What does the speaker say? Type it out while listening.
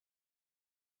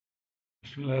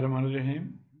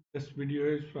Bismillahirrahmanirrahim. This video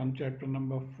is from chapter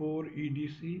number 4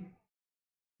 EDC,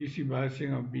 DC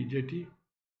biasing of BJT.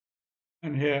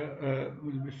 And here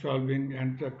we'll be solving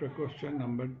and chapter question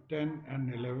number 10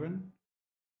 and 11.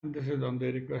 And this is on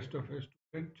the request of a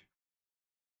student.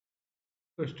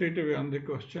 So straight away on the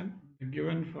question,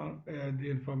 given the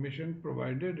information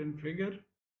provided in figure,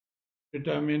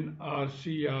 determine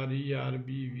RC, RE,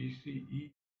 RB,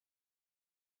 VCE.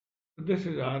 So this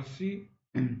is RC,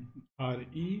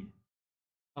 RE,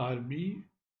 RB,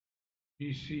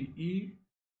 VCE,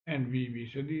 and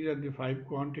VB. So these are the 5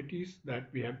 quantities that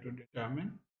we have to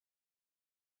determine.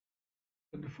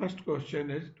 So the first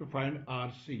question is to find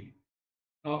RC.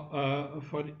 Now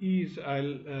for ease,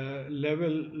 I'll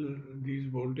level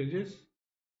these voltages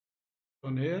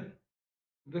on here.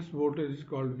 This voltage is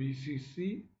called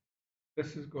VCC,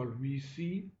 this is called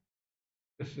VC,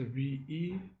 this is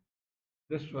VE,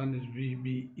 this one is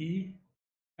VBE,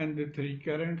 and the 3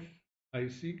 currents,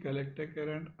 IC collector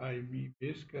current, IB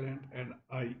base current, and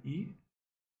IE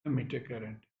emitter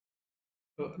current.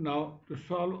 So now to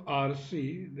solve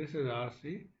RC, this is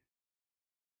RC,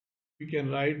 we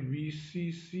can write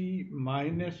VCC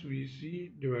minus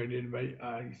VC divided by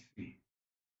IC.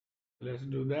 Let's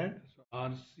do that. So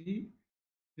RC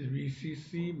is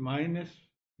VCC minus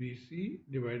VC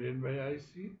divided by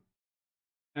IC,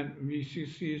 and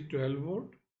VCC is 12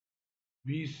 volt,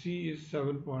 VC is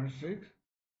 7.6,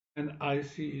 and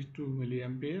IC is 2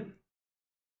 milliampere.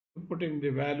 So putting the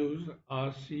values,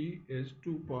 RC is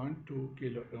 2.2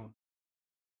 kilo ohm.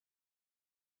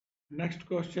 Next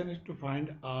question is to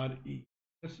find RE.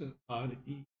 This is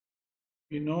RE.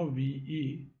 We know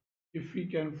VE. If we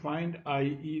can find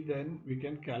IE, then we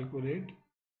can calculate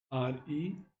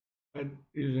RE by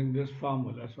using this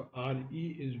formula. So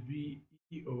RE is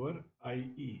VE over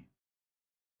IE.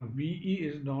 VE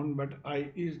is known, but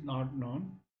IE is not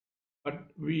known. But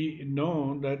we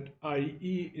know that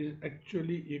IE is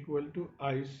actually equal to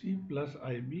IC plus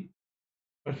IB.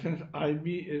 But since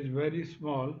IB is very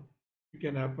small, we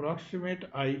can approximate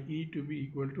IE to be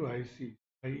equal to IC.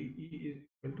 IE is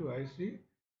equal to IC,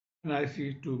 and IC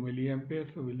is 2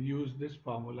 milliampere. So we'll use this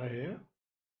formula here.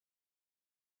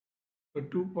 So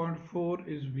 2.4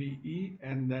 is VE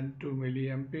and then 2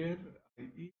 milliampere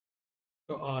IE.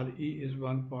 So RE is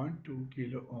 1.2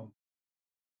 kilo ohm.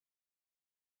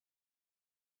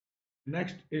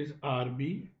 Next is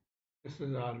RB. This is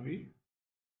RB.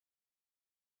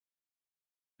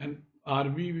 And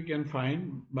RB we can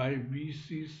find by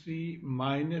VCC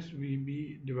minus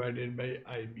VB divided by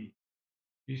IB.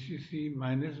 VCC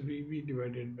minus VB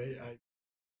divided by IB.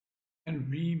 And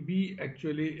VB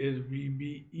actually is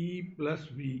VBE plus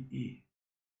VE.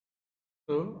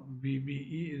 So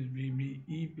VBE is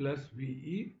VBE plus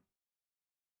VE.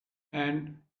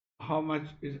 And how much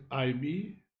is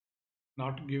IB?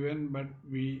 Not given, but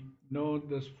we know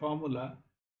this formula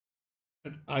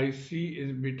that IC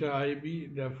is beta IB,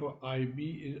 therefore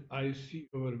IB is IC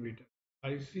over beta.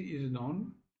 IC is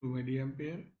known, 2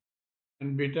 milliampere,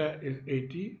 and beta is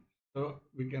 80, so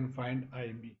we can find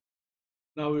IB.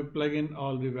 Now we plug in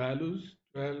all the values,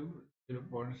 12,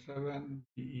 0.7,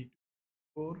 BE4,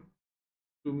 2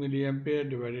 milliampere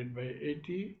divided by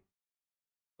 80,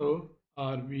 so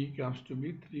RB comes to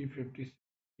be 356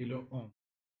 kilo ohm.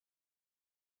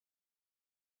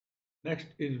 Next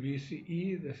is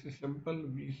VCE. This is simple.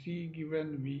 VC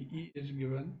given, VE is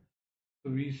given.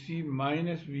 So VC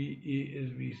minus VE is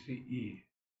VCE.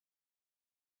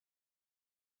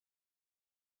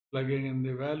 Plugging in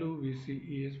the value,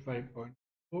 VCE is 5.0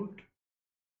 volt.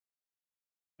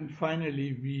 And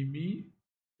finally, VB.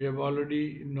 We have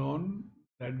already known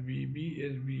that VB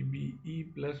is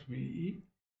VBE plus VE.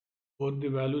 Both the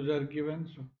values are given.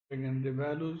 So plugging in the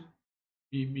values,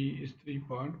 VB is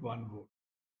 3.1 volt.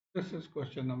 This is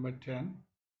question number 10.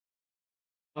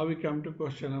 Now we come to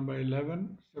question number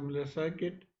 11, similar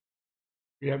circuit.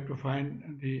 We have to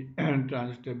find the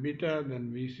transistor beta,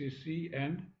 then VCC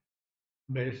and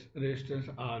base resistance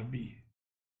RB.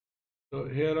 So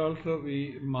here also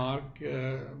we mark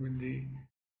with the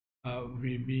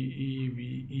VBE,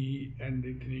 VE and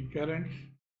the 3 currents,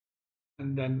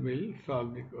 and then we'll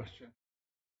solve the question.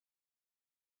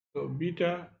 So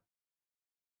beta,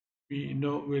 we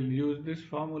know we'll use this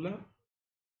formula.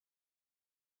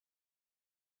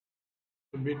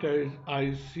 So beta is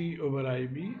IC over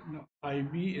IB. Now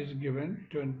IB is given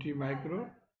 20 micro,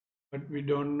 but we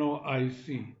don't know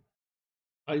IC.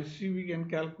 IC we can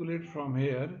calculate from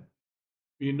here.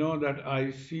 We know that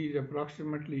IC is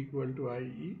approximately equal to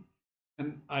IE,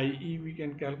 and IE we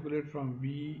can calculate from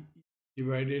V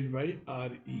divided by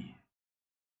RE.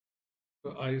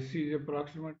 So IC is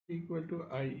approximately equal to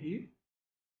IE,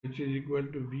 which is equal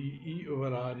to VE over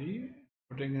RE,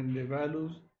 putting in the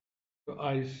values. So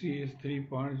IC is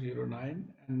 3.09,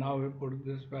 and now we put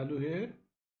this value here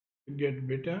to get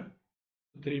beta.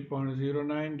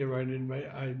 3.09 divided by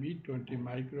IB 20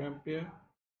 microampere,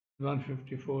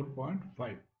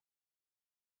 154.5.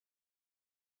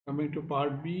 Coming to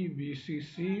part B,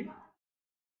 VCC.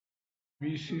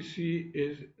 VCC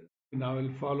is, now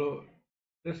will follow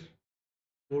this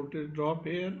voltage drop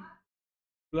here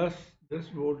plus this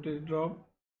voltage drop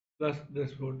plus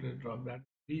this voltage drop, that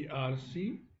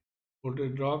VRC,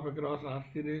 voltage drop across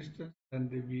RC resistance, and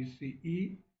the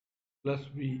VCE plus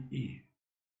VE.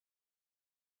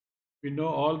 We know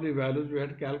all the values we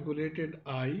had calculated.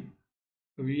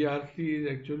 VRC is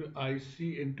actually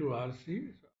IC into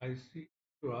RC, so IC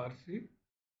into RC.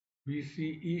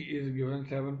 VCE is given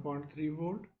 7.3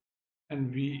 volt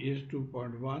and V is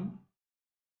 2.1.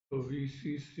 So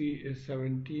VCC is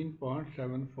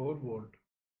 17.74 volt.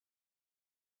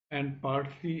 And part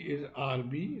C is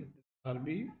RB.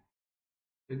 RB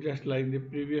is just like the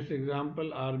previous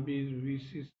example. RB is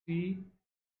VCC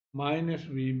minus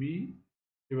VB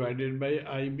divided by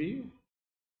IB,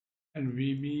 and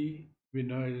VB we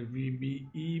know is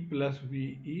VBE plus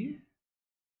VE.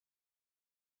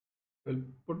 We'll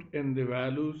put in the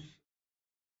values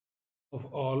of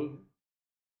all,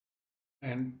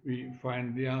 and we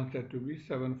find the answer to be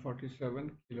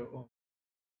 747 kilo ohm.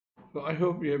 So I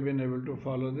hope you have been able to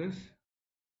follow this.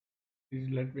 Please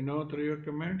let me know through your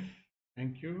comments.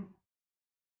 Thank you.